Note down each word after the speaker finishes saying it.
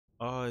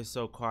Oh, it's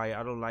so quiet.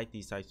 I don't like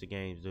these types of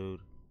games, dude.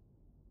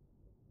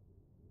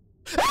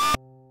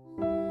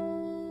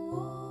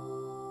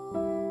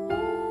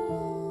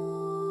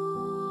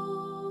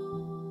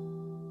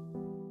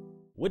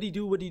 What do you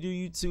do,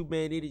 YouTube,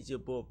 man? It is your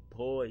boy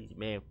POiiSED,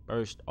 man.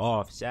 First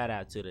off, shout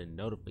out to the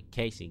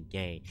notification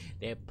gang,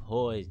 that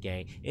POiiSED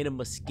gang, and the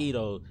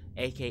mosquito,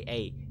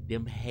 aka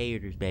them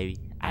haters, baby.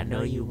 I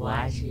know you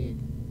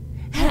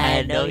watching.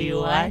 I know you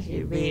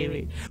watching,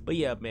 baby. But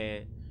yeah,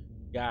 man,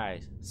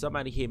 guys,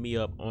 somebody hit me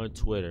up on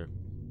Twitter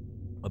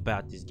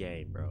about this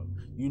game, bro.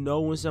 You know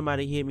when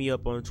somebody hit me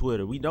up on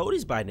Twitter, we know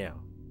this by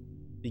now.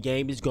 The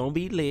game is gonna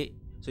be lit,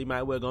 so you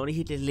might well gonna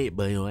hit the lit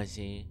button, you know what I'm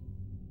saying?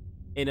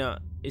 And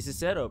it's a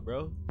setup,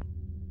 bro.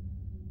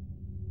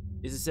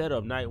 It's a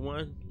setup. Night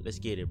one. Let's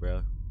get it,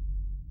 bro.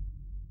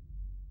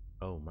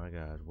 Oh my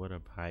god, what a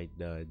pipe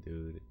done,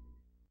 dude.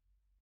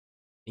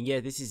 And yeah,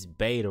 this is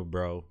beta,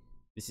 bro.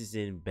 This is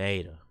in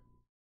beta.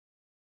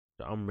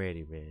 So I'm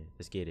ready, man.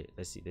 Let's get it.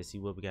 Let's see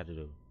what we gotta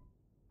do.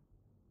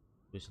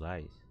 Which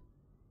lights?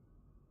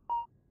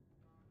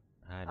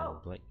 I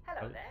don't blink.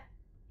 Hello there.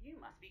 You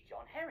must be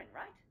John Herring,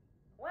 right?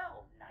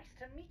 Well, nice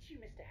to meet you,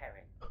 Mr.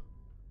 Herring.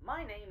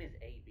 My name is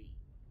AB.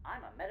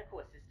 I'm a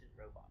medical assistant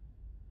robot.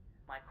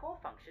 My core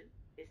function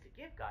is to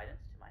give guidance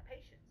to my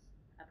patients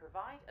and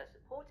provide a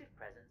supportive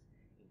presence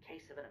in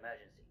case of an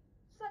emergency,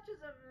 such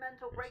as a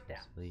mental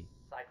breakdown,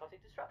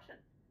 psychotic disruption,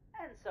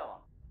 and so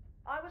on.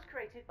 I was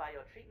created by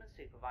your treatment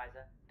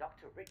supervisor,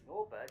 Dr. Rick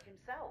Norberg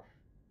himself.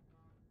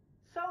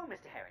 So,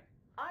 Mr. Herring,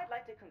 I'd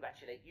like to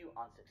congratulate you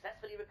on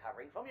successfully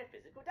recovering from your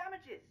physical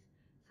damages.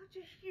 Such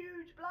a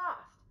huge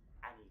blast,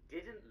 and you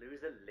didn't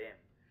lose a limb.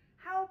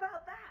 How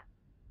about that?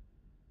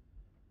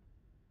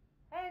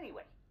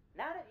 Anyway,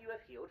 now that you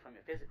have healed from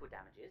your physical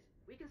damages,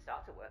 we can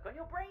start to work on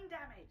your brain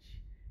damage.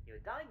 Your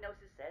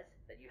diagnosis says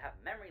that you have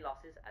memory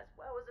losses as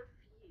well as a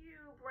few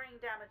brain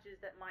damages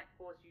that might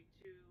cause you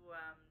to,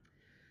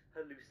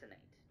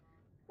 hallucinate.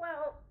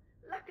 Well,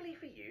 luckily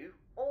for you,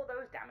 all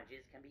those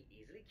damages can be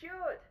easily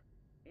cured.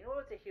 In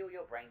order to heal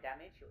your brain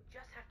damage, you'll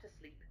just have to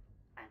sleep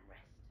and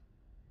rest.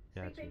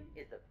 Sleeping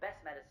is the best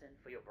medicine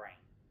for your brain,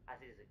 as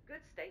it is a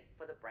good state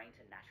for the brain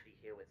to naturally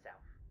heal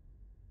itself.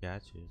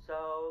 Got you.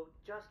 So,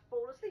 just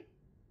fall asleep.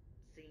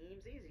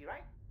 Seems easy,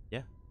 right?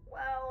 Yeah.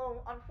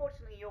 Well,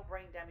 unfortunately, your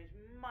brain damage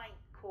might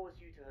cause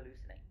you to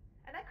hallucinate,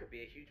 and that could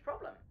be a huge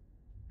problem.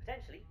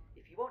 Potentially,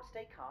 if you won't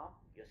stay calm,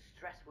 your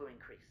stress will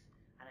increase,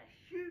 and a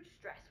huge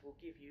stress will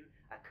give you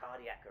a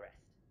cardiac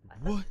arrest, a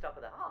sudden stop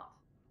of the heart.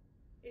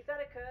 If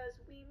that occurs,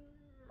 we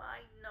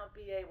might not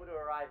be able to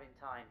arrive in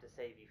time to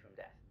save you from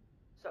death.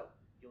 So,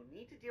 you'll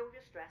need to deal with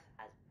your stress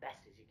as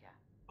best as you can.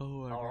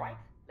 Oh my god.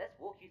 Alright, let's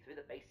walk you through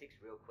the basics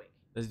real quick.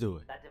 Let's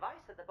do it. That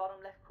device at the bottom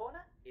left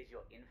corner is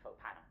your info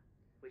panel,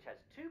 which has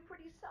two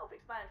pretty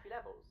self-explanatory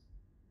levels.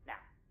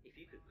 Now, if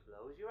you could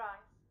close your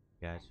eyes.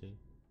 Got you.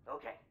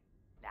 Okay,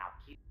 now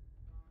keep.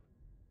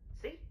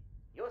 See?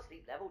 Your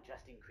sleep level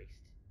just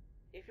increased.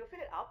 If you'll fill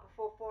it up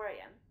before 4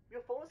 a.m.,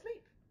 you'll fall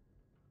asleep.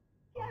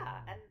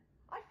 Yeah, and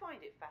I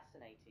find it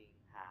fascinating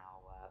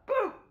how,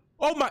 boom!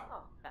 Oh my!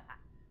 Oh,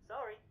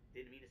 sorry,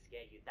 didn't mean to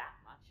scare you that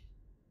much.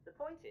 The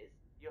point is,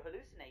 your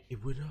hallucinations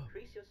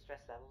increase your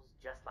stress levels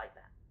just like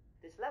that.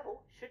 This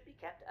level should be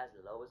kept as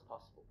low as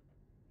possible.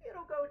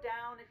 It'll go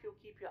down if you'll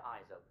keep your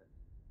eyes open.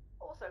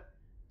 Also,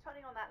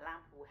 turning on that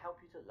lamp will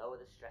help you to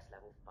lower the stress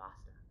level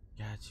faster.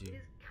 Got you.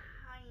 It is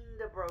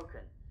kinda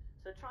broken,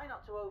 so try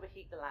not to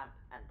overheat the lamp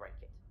and break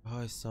it.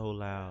 Oh, it's so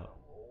loud.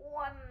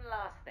 One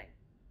last thing.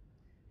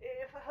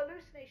 If a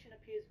hallucination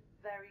appears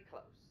very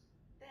close,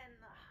 then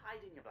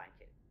hide in your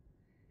blanket.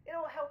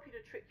 It'll help you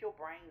to trick your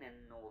brain and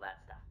all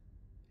that stuff.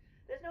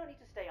 There's no need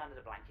to stay under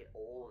the blanket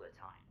all the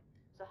time,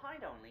 so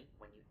hide only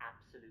when you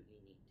absolutely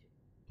need to.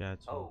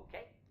 Gotcha.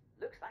 Okay,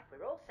 looks like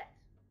we're all set.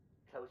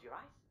 Close your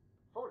eyes,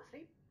 fall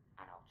asleep,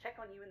 and I'll check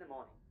on you in the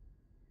morning.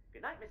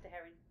 Good night, Mr.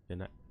 Herring. Good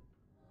night.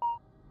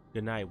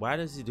 Good night. Why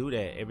does he do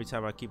that every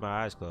time I keep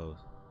my eyes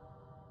closed?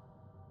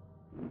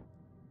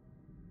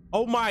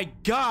 Oh my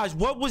gosh,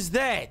 what was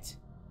that?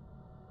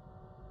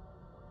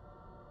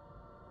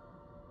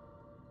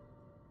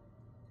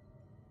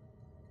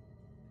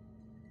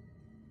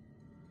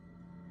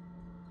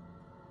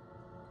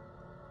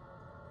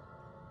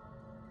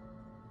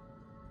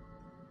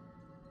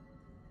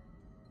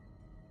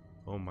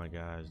 Oh my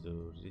gosh,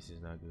 dude, this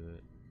is not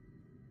good.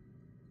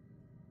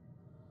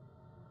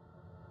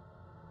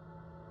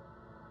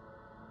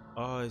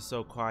 Oh, it's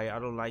so quiet. I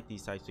don't like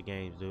these types of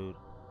games, dude.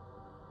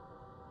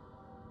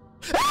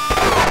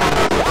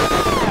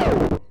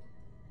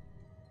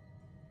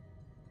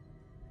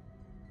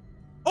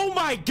 Oh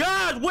my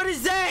god, what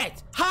is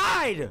that?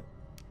 Hide!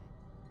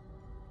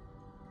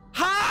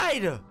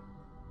 Hide!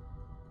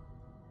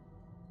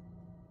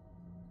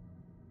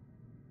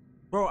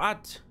 Bro,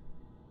 let's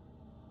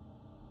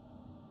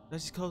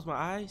just close my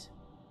eyes.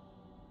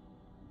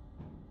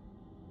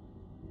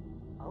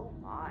 Oh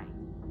my.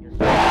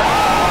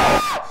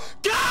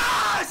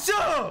 Gosh!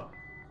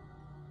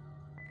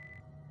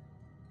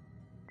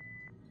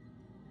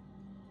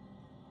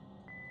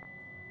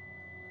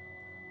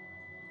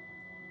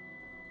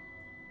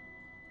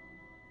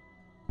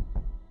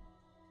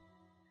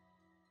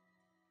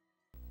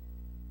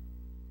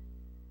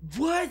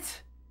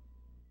 What?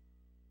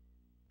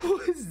 Who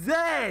is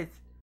that?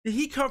 Did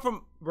he come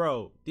from,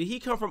 bro? Did he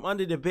come from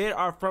under the bed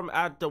or from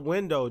out the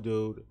window,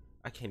 dude?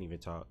 I can't even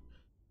talk.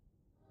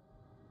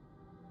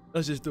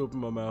 Let's just open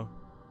my mouth.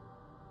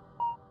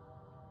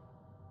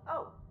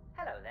 Oh,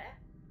 hello there.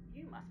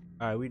 You must.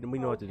 All right, we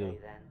know what to do.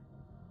 Then.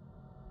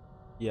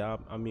 Yeah,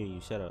 I'm muting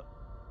you. Shut up.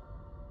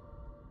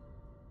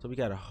 So we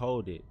gotta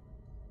hold it.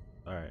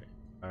 All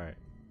right.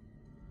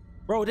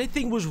 Bro, that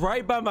thing was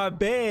right by my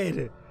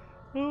bed.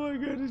 Oh my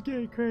god, this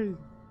getting crazy.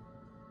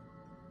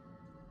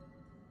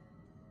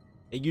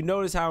 And you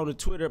notice how on the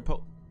Twitter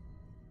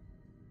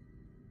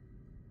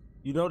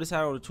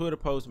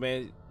post,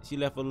 man, she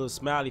left a little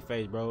smiley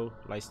face, bro.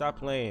 Like, stop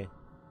playing,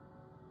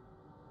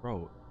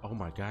 bro. Oh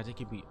my god, it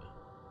could be.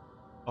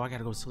 Oh, I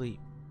gotta go sleep.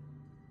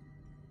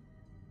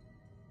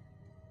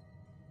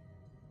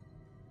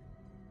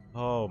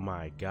 Oh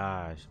my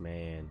gosh,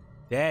 man,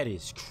 that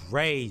is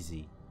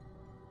crazy,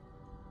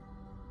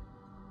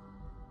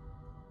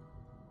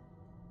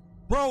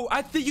 bro.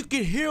 I think you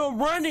can hear him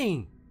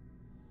running.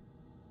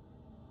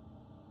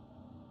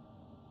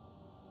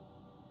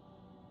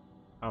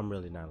 I'm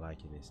really not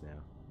liking this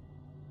now.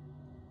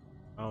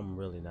 I'm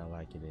really not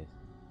liking this.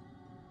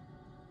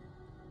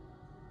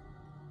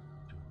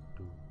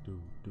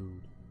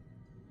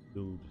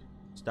 Dude,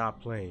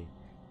 stop playing.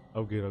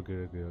 I'm good.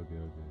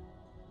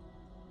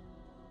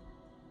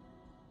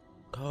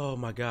 Oh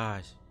my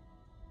gosh.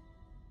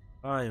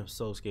 I am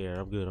so scared.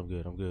 I'm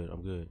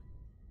good.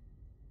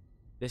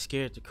 That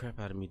scared the crap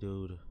out of me,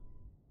 dude.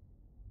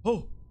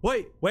 Oh,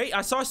 wait,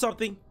 I saw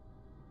something.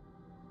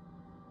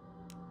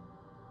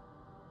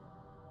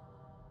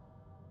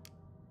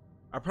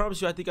 I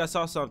promise you, I think I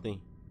saw something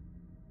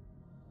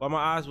while my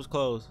eyes was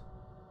closed.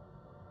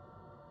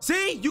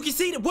 See? You can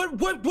see that.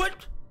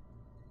 What?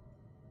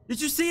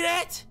 Did you see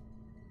that?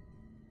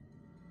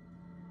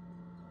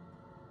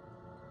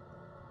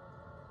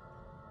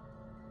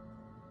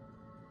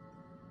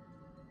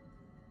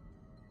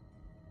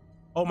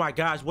 Oh my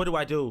gosh, what do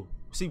I do?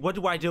 See, what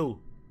do I do?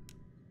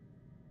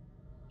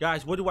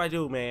 Guys, what do I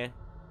do, man?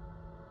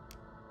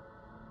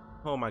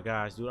 Oh my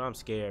gosh, dude, I'm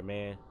scared,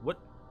 man. What?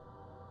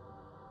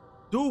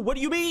 Dude, what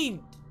do you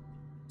mean?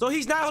 So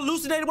he's not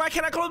hallucinating. Why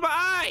can't I close my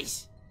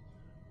eyes?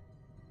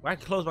 Why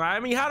can't I close my eyes? I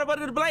mean, how about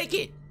under the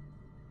blanket?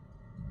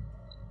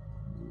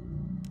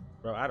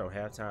 Bro, I don't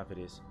have time for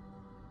this.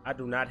 I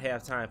do not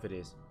have time for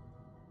this.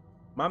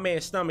 My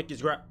man's stomach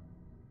is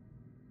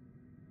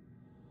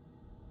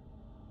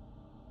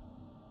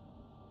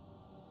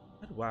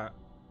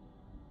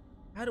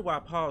How do I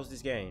pause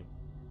this game?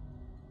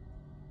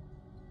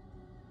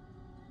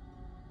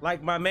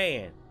 Like my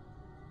man.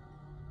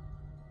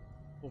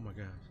 Oh my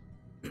gosh.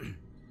 I'm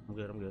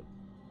good.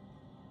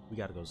 We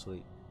gotta go to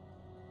sleep.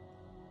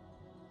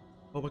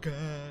 Oh my gosh.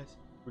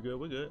 We're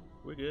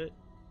good.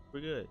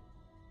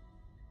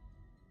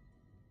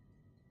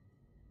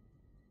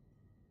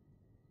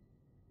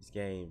 This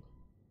game.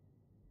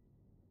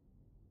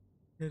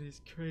 That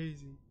is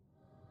crazy.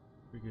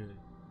 We're good.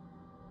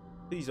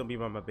 Please don't be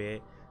by my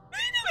bed.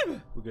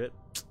 We're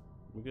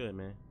good,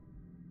 man.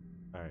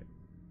 All right.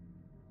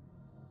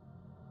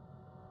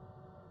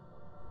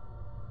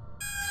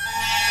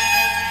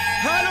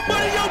 Hide up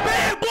under your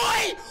bed,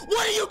 boy!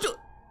 What are you doing?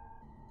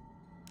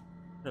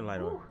 Turn the light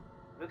on.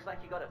 Looks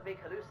like you got a big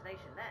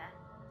hallucination there.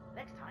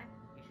 Next time,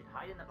 you should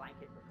hide in the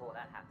blanket before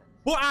that happens.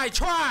 Well, I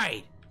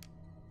tried!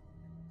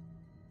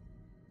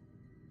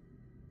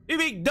 You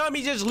big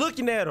dummy just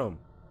looking at him.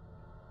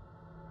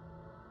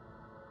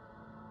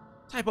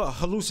 What type of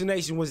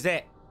hallucination was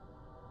that?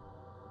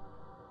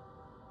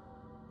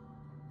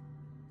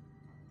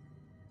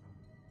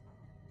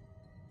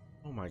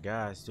 Oh my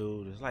gosh,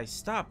 dude. It's like,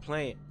 stop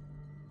playing.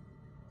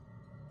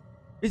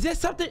 Is that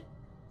something?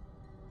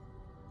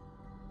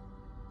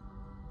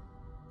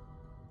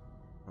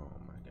 Oh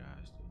my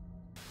gosh,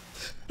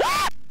 dude.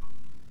 Ah!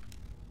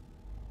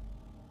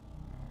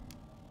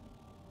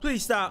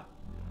 Please stop.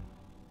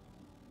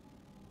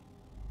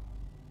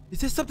 Is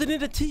there something in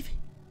the TV?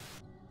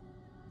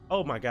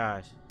 Oh my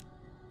gosh.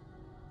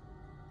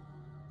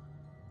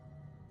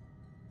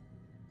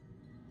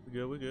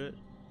 We're good.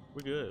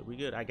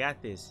 I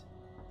got this.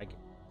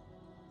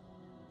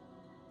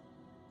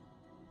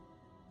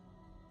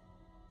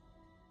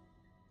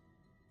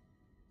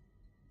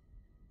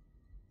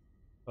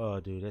 Oh,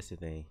 dude, that's the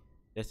thing.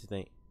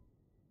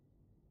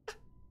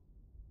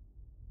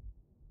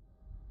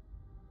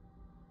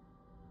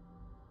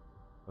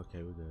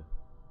 Okay, we're good.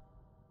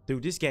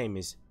 Dude, this game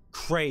is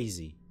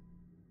crazy.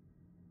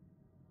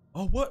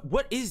 Oh,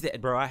 what is that,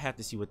 bro? I have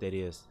to see what that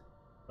is.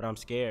 But I'm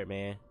scared,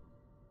 man.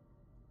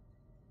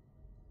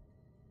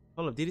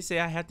 Hold up, did it say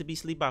I have to be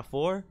asleep by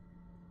 4?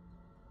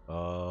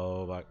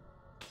 Oh my.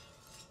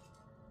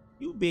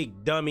 You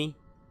big dummy.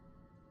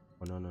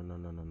 Oh no. No.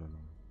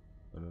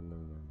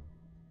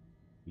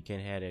 You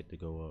can't have that to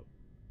go up.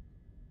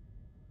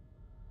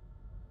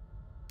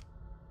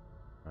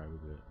 Alright, we're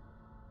good.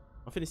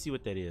 I'm finna see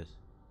what that is.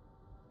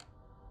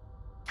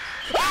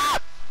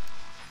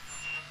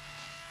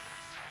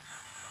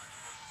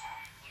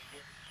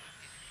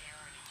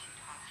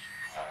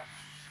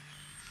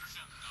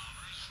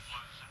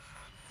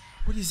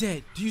 is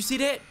that? Do you see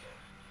that?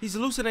 He's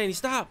hallucinating.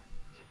 Stop.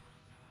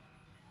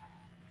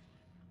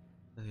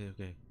 Okay,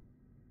 okay.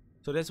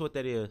 So that's what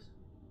that is.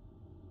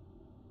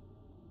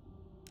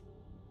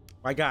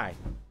 My guy.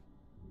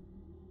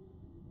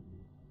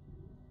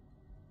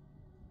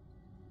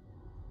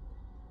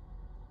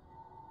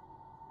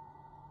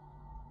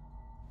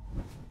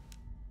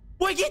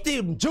 Boy, get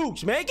them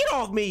jukes, man. Get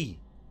off me.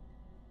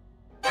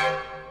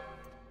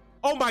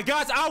 Oh my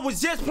gosh, I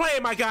was just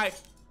playing, my guy.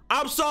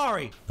 I'm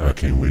sorry. I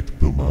can't wait to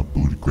put my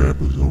booty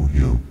grabbers on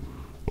him.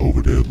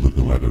 Over there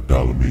looking like a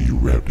dollar menu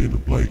wrapped in a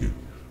blanket.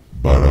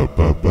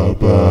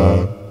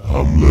 Ba-da-ba-ba-ba.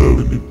 I'm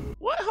loving it.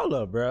 What? Hold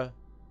up, bruh.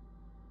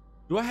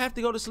 Do I have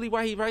to go to sleep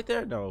while he's right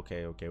there? No,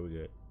 okay, okay, we're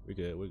good. We're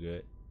good, we're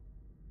good.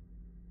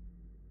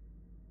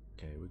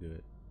 Okay, we're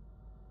good.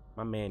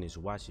 My man is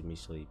watching me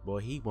sleep. Boy,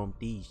 he want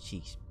these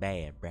cheeks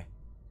bad, bruh.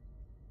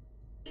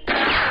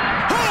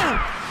 Oh!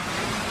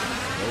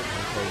 Nope,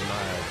 I'm closing my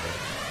eyes, bruh.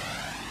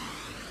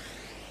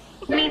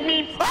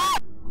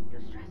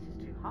 Your stress is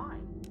too high.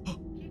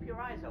 Keep your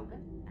eyes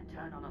open and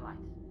turn on the lights.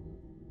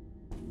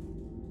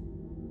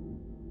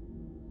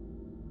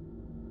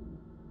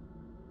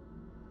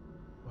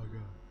 Oh my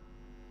god.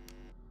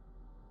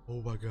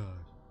 Oh my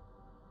god.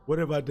 What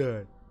have I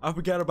done? I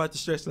forgot about the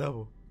stress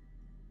level.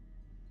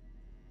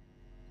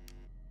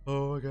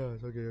 Oh my gosh.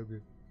 Okay, I'm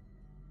good.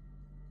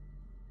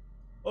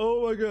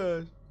 Oh my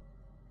gosh.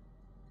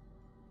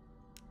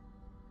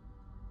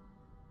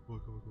 Come on,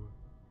 come on, come on.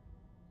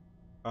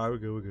 Alright, we're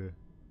good, we're good.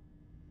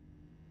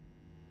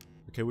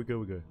 Okay, we're good,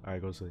 we're good.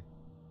 Alright, go to sleep.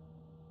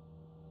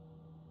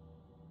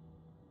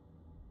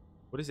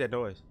 What is that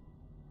noise?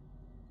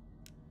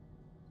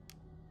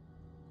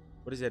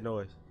 What is that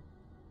noise?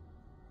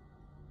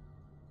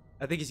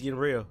 I think it's getting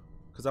real,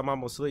 because I'm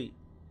almost asleep.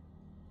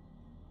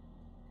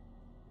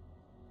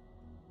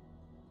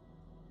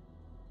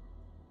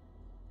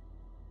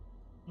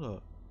 Hold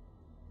up.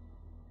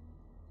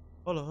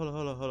 Hold on, hold on,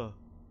 hold on, hold on.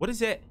 What is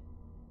that?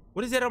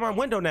 What is that on my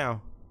window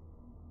now?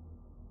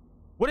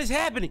 What is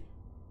happening?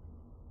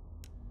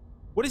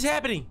 What is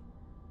happening?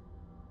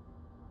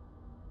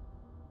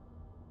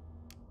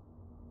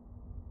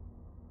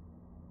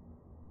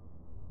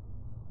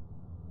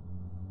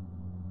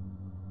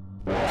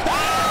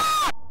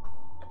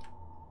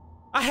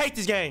 I hate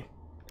this game.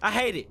 I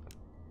hate it.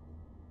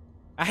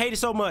 I hate it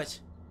so much.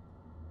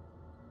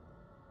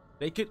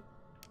 They could.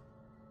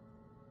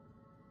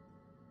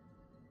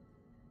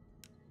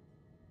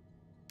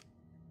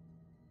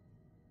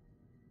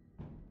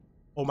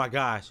 Oh my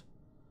gosh.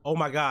 Oh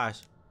my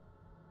gosh.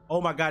 Oh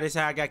my god, that's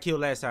how I got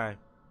killed last time.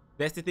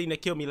 That's the thing that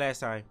killed me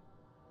last time.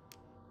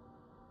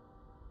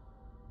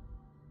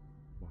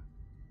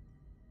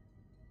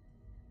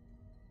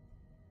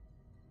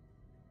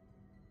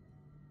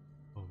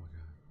 Oh my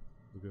god.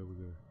 We're good, we're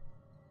good.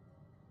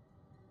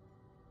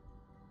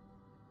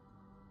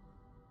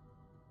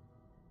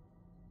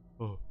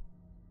 Oh.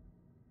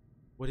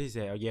 What is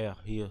that? Oh yeah,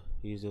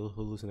 he's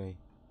hallucinating.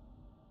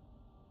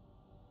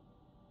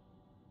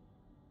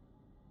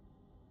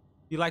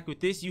 You like with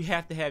this, you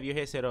have to have your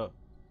headset up.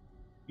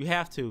 You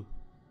have to.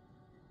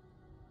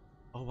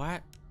 Oh,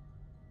 what?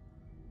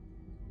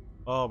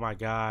 Oh my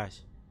gosh.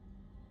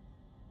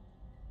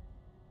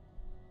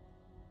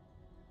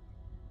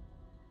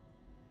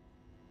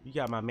 You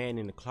got my man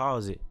in the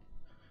closet.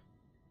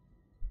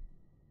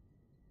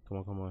 Come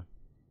on, come on.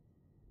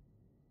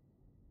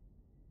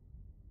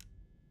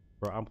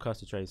 Bro, I'm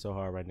concentrating so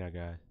hard right now,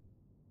 guys.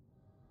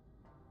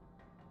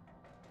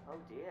 Oh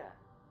dear.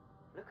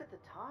 Look at the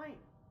time.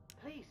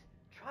 Please,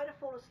 try to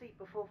fall asleep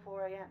before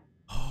 4 a.m.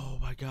 Oh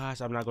my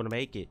gosh, I'm not gonna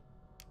make it.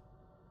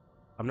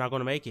 I'm not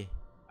gonna make it.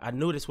 I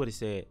knew that's what it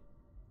said.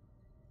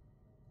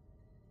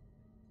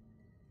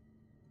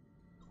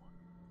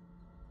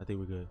 I think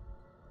we're good.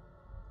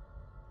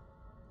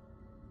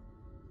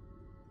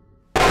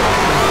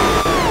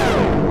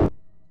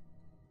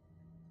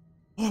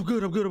 Oh, I'm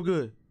good, I'm good, I'm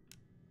good.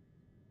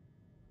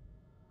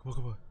 Come on,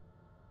 come on.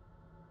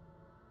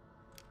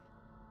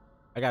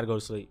 I gotta go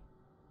to sleep.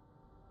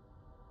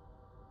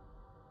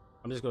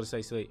 I'm just gonna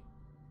say sleep.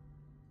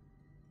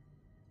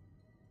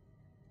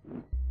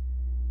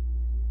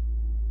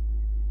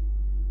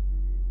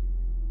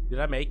 Did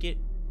I make it?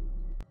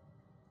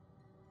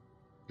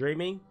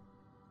 Dreaming?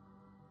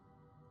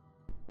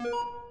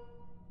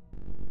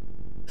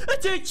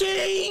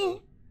 Cha-ching!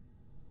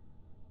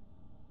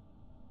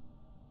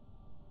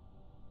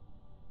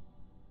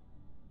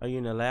 Are you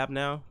in the lab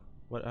now?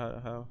 What?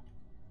 How?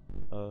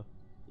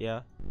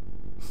 Yeah.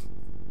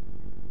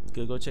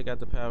 Good. Go check out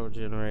the power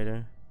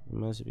generator. It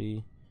must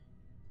be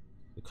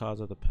the cause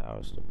of the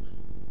power stop.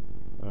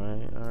 All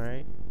right. All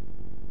right.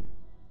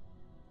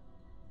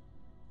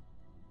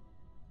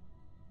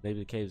 Maybe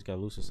the cables got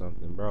loose or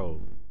something, bro.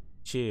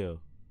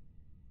 Chill.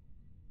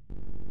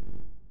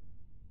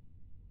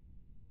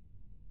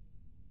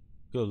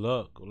 Good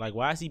luck. Like,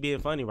 why is he being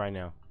funny right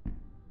now?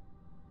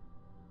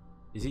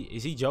 Is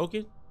he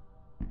joking?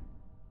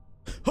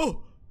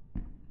 Oh!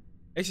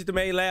 Exit the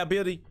main lab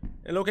building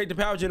and locate the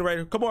power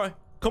generator. Come on.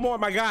 Come on,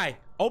 my guy.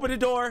 Open the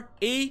door.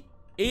 E.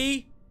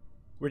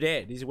 We're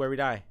dead. This is where we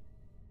die.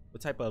 What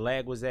type of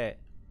lag was that?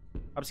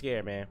 I'm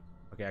scared, man.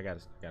 Okay, I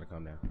gotta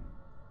calm down.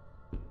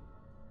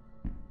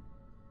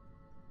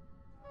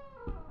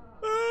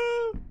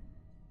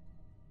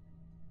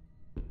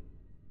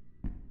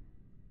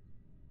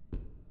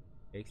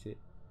 Exit.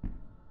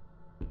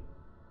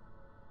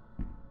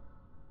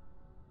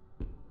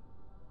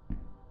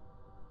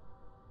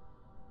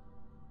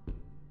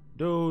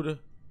 Dude.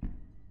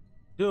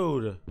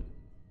 Dude.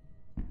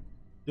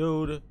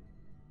 Dude.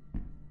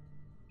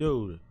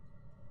 Dude.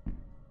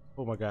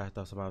 Oh my god, I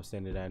thought somebody was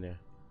standing down there.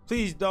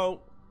 Please don't.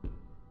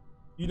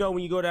 You know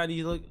when you go down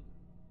these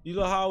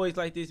little hallways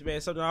like this,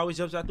 man, something always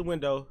jumps out the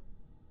window.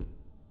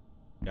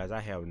 Guys, I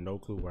have no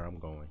clue where I'm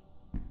going.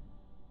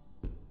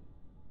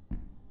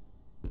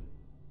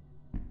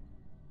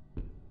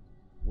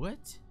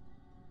 What?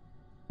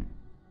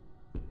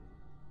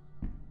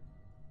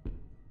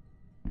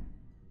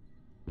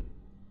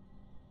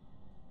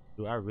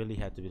 Do I really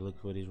have to be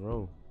looking for this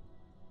room?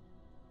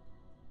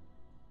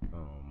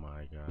 Oh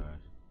my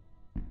gosh.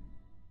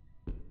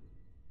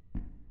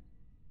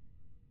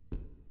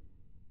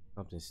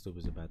 Something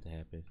stupid's about to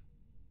happen.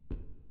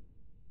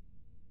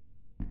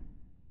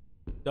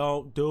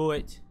 Don't do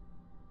it.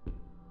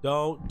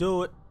 Don't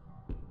do it.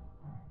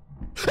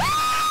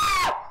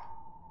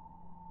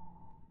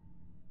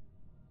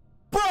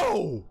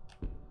 Bro!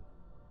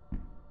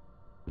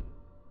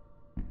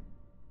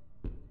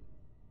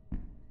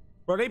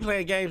 Bro, they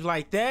playing games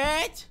like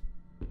that?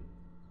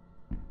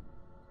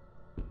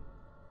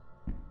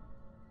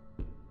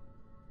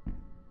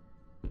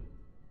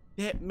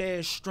 That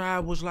man's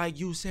stride was like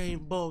Usain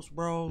Bolt's,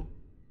 bro.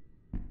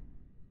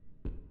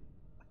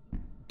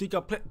 Think I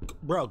play,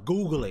 bro,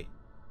 Google it.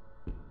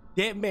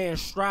 That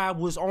man's stride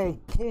was on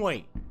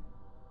point.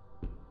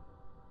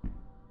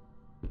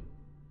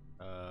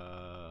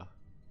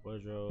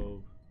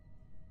 Wardrobe.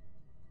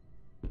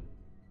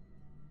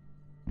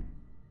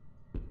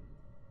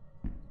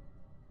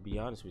 Be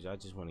honest with you, I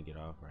just want to get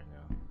off right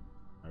now.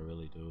 I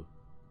really do.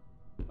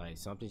 Like,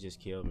 something just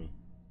killed me.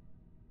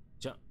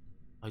 Jump.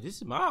 Oh, this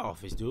is my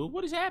office, dude.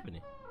 What is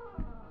happening?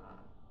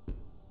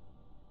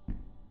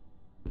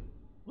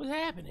 What's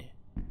happening?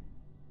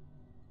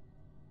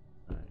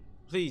 Alright.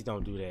 Please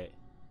don't do that.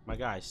 My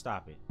guy,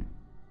 stop it.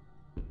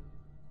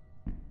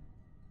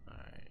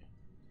 Alright.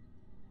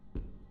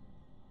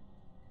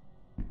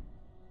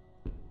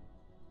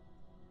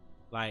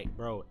 Like,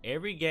 bro,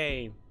 every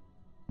game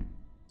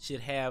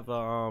should have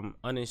a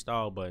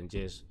uninstall button.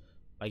 Just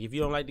like if you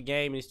don't like the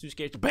game and it's too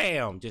scary,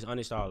 bam, just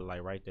uninstall it,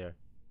 like right there.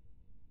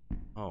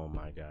 Oh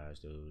my gosh,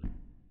 dude.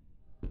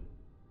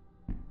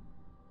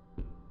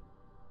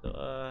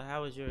 So,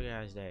 how was your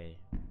guys' day?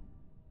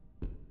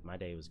 My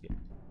day was good.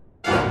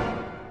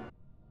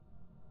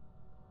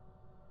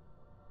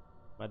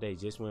 My day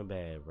just went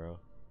bad, bro.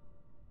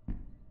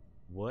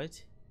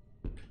 What?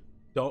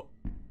 Don't.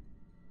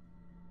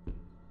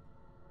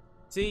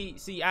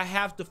 See, I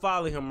have to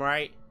follow him,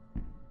 right?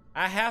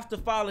 I have to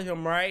follow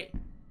him, right?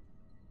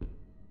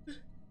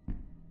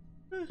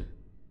 Oh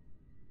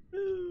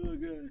my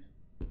god.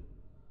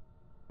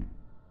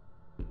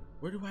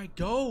 Where do I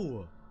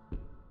go?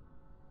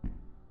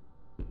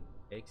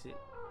 Exit.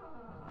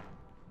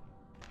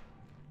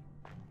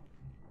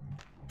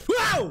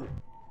 Whoa!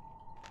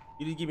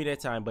 You didn't give me that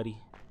time, buddy.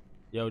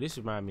 Yo, this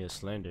reminds me of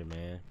Slender,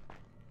 man.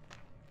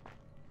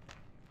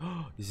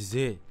 Oh, this is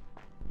it.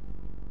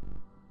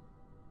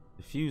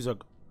 The fuse are...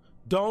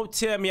 Don't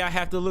tell me I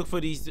have to look for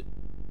these...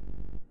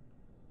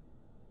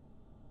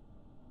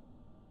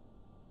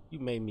 You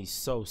made me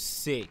so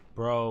sick,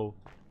 bro.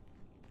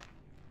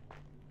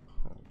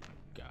 Oh my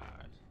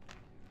god.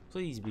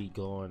 Please be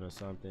going or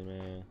something,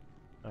 man.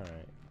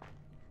 Alright.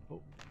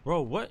 Oh,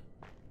 bro, what?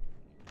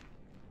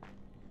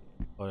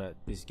 Oh,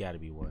 this gotta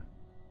be one.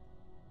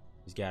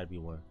 This gotta be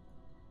one.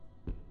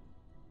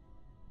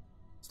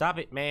 Stop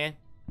it, man.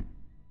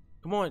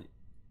 Come on.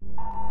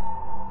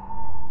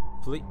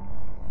 Please.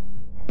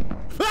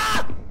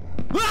 Ah!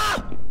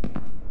 Ah!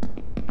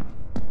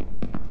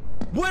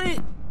 What is...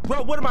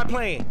 Bro, what am I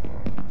playing?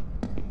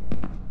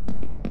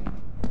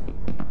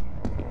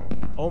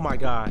 Oh my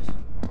gosh.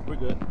 We're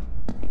good.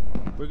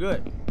 We're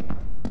good.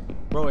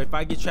 Bro, if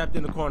I get trapped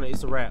in the corner,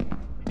 it's a wrap.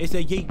 It's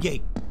a yeet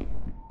yeet.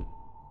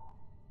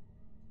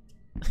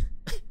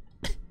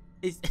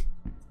 It's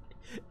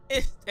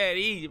that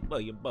easy for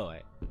your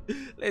boy.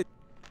 Let's...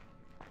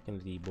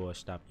 Kennedy boy,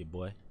 stop your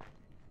boy.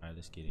 Alright,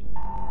 let's get it.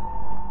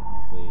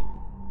 Please.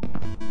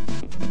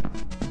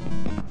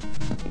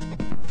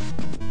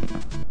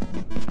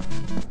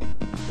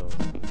 So.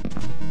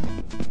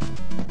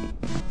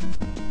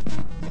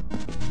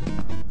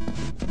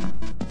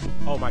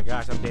 Oh my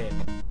gosh, I'm dead.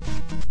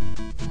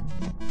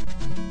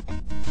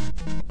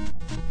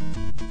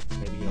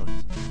 Maybe you don't.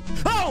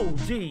 Oh,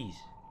 jeez.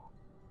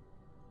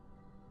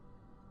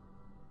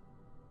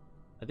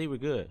 I think we're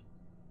good.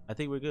 I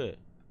think we're good.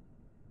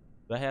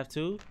 Do I have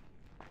 2?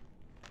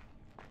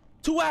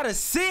 2 out of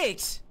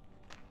 6?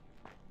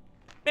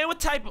 Man, what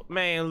type of...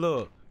 Man,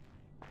 look.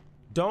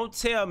 Don't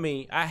tell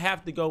me I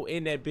have to go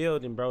in that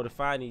building, bro, to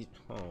find these...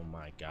 Oh,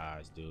 my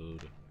gosh,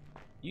 dude.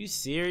 You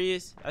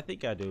serious? I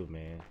think I do,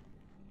 man.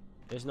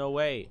 There's no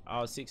way.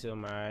 All 6 of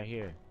them are right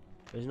here.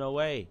 There's no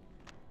way.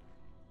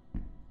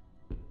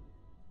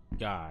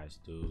 Gosh,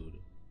 dude.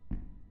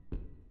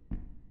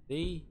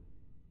 See?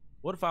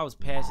 What if I was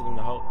passing him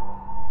the whole...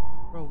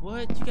 Bro,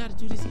 what? You gotta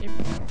do this every...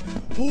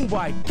 Oh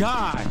my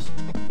gosh!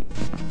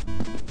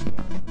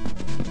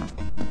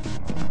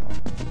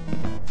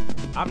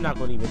 I'm not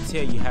gonna even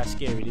tell you how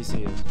scary this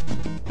is.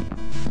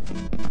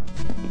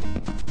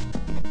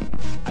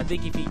 I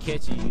think if he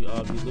catches you, you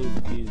lose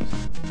the fuse.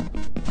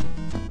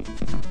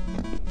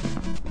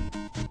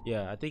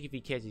 Yeah, I think if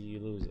he catches you, you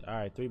lose it.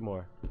 Alright, 3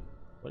 more.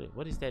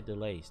 What is that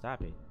delay?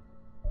 Stop it.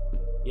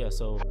 Yeah,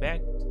 so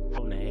back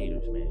on the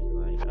haters, man.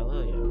 Like, I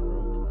love y'all,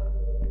 bro.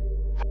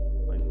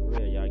 Like, for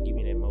real, y'all give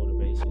me that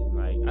motivation.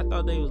 Like, I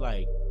thought they was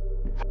like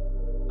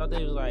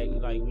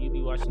when you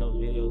be watching those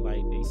videos,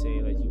 like, they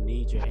say, like, you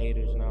need your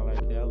haters and all like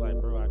that. I was like,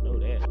 bro, I know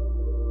that.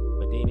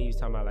 But then he was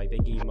talking about, like, they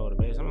give you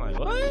motivation. I'm like,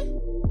 what?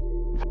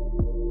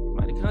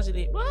 Somebody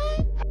constantly,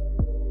 what?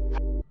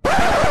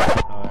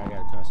 Oh, I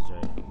gotta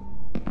concentrate.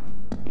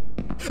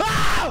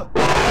 Ah!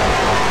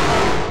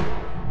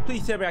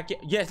 Please tell me I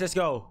can't. Yes, let's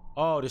go.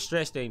 Oh, the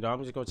stress thing, though.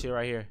 I'm just gonna chill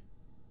right here.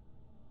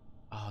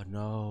 Oh,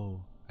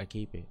 no. I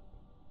keep it.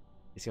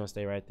 It's gonna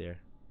stay right there.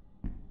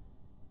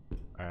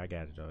 Alright, I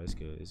got it, though. It's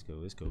good. It's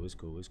cool. It's cool. It's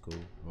cool. It's cool. You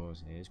know what I'm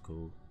saying? It's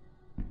cool.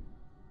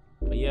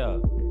 But yeah,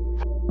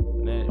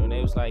 when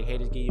they was like,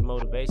 haters give you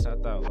motivation, I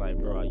thought, like,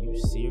 bro, are you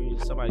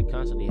serious? Somebody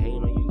constantly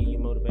hating on you, give you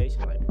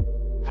motivation? Like,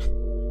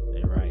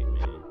 they right,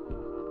 man.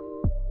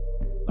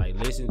 Like,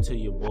 listen to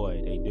your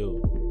boy. They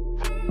do.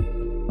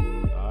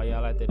 All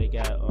y'all out there, they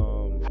got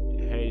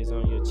haters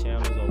on your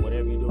channels or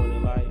whatever you're doing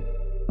in life,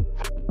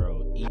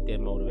 bro, eat that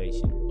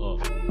motivation up.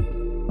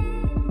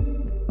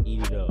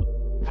 Eat it up.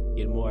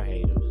 Get more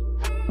haters.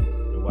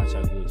 And watch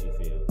how good you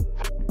feel.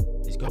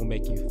 It's gonna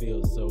make you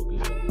feel so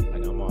good.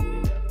 Like I'm off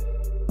there.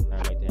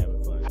 I'm like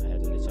having fun. I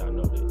had to let y'all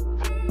know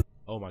that.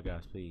 Oh my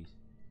gosh, please.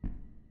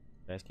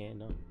 Fast can?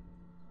 No.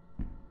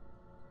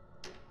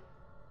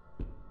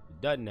 It's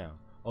done now.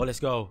 Oh, let's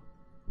go.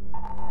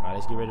 Alright,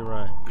 let's get ready to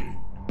run.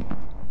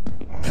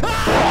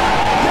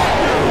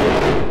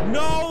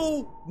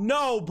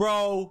 No,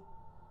 bro.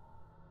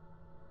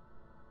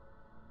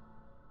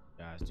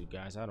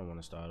 Guys, I don't want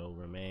to start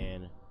over,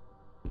 man.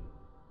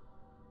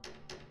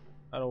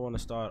 I don't want to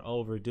start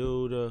over,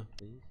 dude.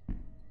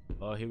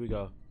 Oh, here we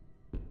go.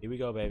 Here we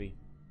go, baby.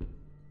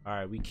 All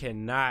right, we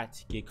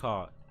cannot get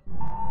caught.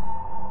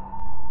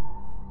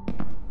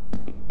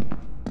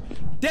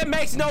 That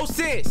makes no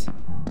sense.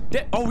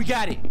 Oh, we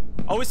got it.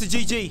 Oh, it's a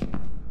GG.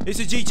 It's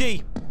a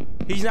GG.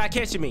 He's not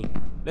catching me.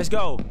 Let's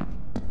go.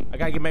 I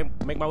gotta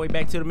make my way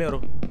back to the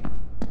middle.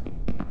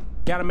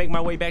 Gotta make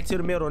my way back to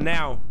the middle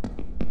now.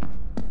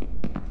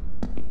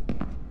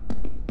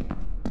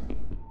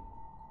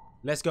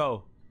 Let's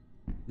go.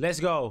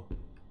 Let's go.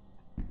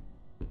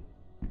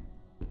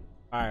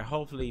 Alright,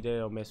 hopefully they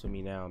don't mess with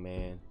me now,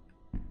 man.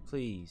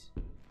 Please.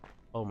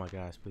 Oh my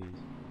gosh, please.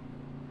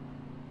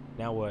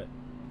 Now what?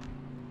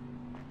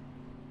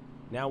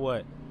 Now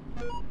what?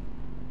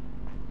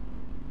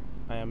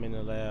 Hi, I'm in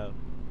the lab.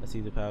 I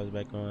see the power's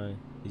back on.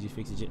 Did you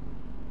fix it?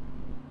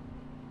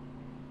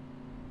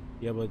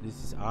 Yeah, but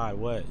this is odd.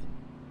 What?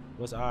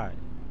 What's odd?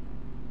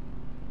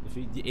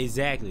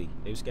 Exactly.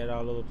 They were scattered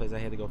all over the place. I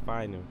had to go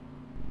find them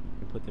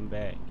and put them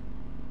back.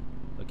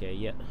 Okay,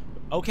 yeah.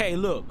 Okay,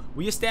 look.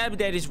 We established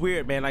that it's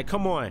weird, man. Like,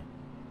 come on.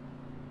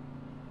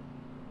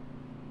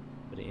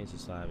 But the inch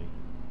is sloppy.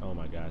 Oh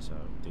my gosh,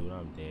 dude,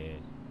 I'm dead.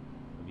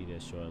 I'll be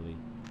there shortly.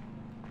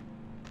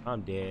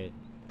 I'm dead.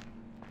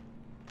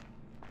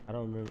 I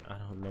don't remember. I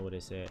don't know what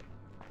it said.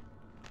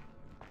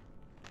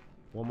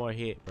 One more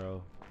hit,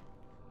 bro.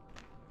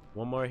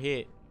 One more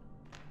hit.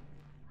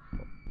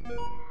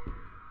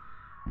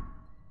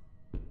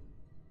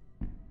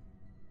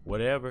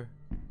 Whatever.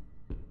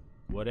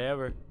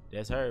 Whatever.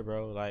 That's her,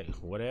 bro. Like,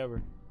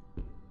 whatever.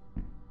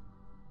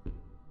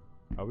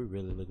 Are we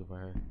really looking for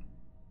her?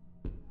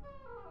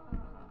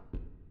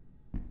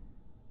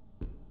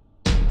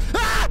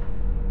 Ah!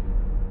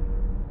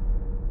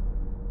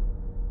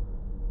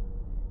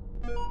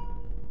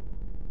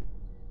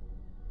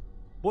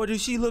 Boy,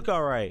 does she look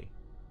all right?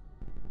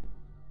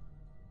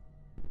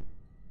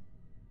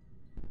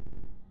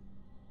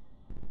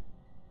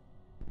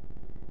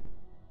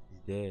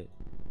 He's dead.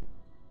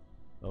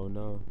 Oh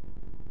no.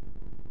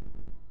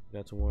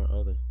 Got to warn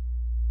others.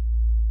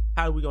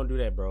 How are we gonna do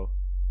that, bro?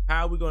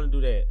 How are we gonna do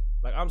that?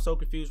 Like, I'm so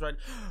confused right now.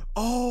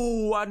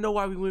 Oh, I know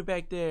why we went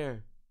back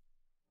there.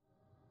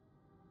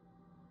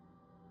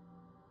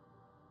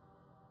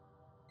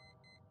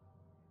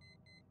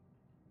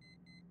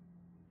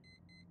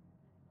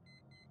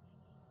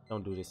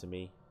 Don't do this to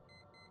me.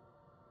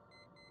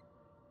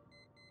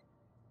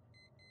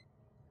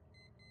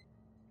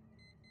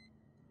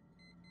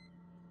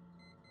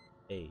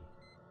 Hey.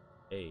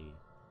 Hey.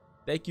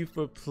 Thank you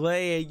for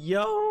playing,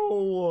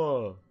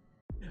 yo.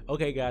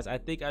 Okay, guys, I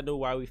think I know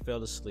why we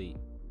fell asleep.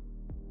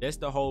 That's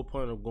the whole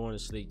point of going to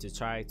sleep, to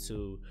try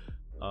to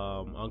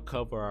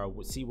uncover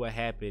or see what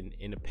happened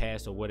in the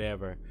past or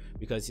whatever,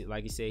 because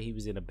like he said, he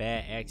was in a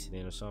bad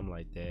accident or something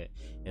like that,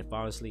 and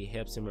falling asleep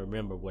helps him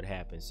remember what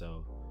happened.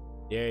 So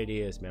there it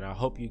is, man. I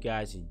hope you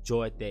guys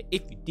enjoyed that.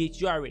 If you did,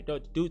 you already know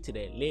what to do to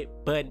that lit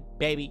button,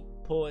 baby.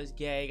 POiiSED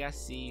gang, I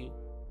see you.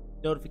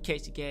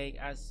 Notification gang,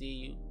 I see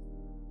you.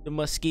 The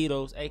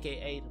mosquitoes,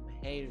 aka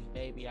the haters,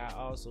 baby, I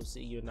also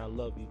see you, and I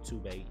love you too,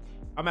 baby.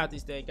 I'm out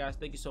this thing, guys.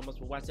 Thank you so much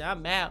for watching.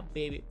 I'm out,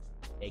 baby.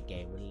 That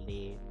game was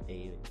lit,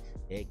 baby.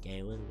 That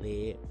game was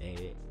lit,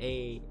 baby.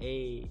 Hey,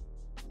 hey.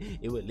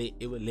 It was lit,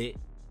 it was lit.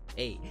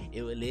 Hey,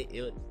 it was lit,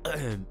 it was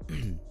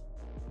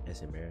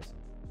that's embarrassing.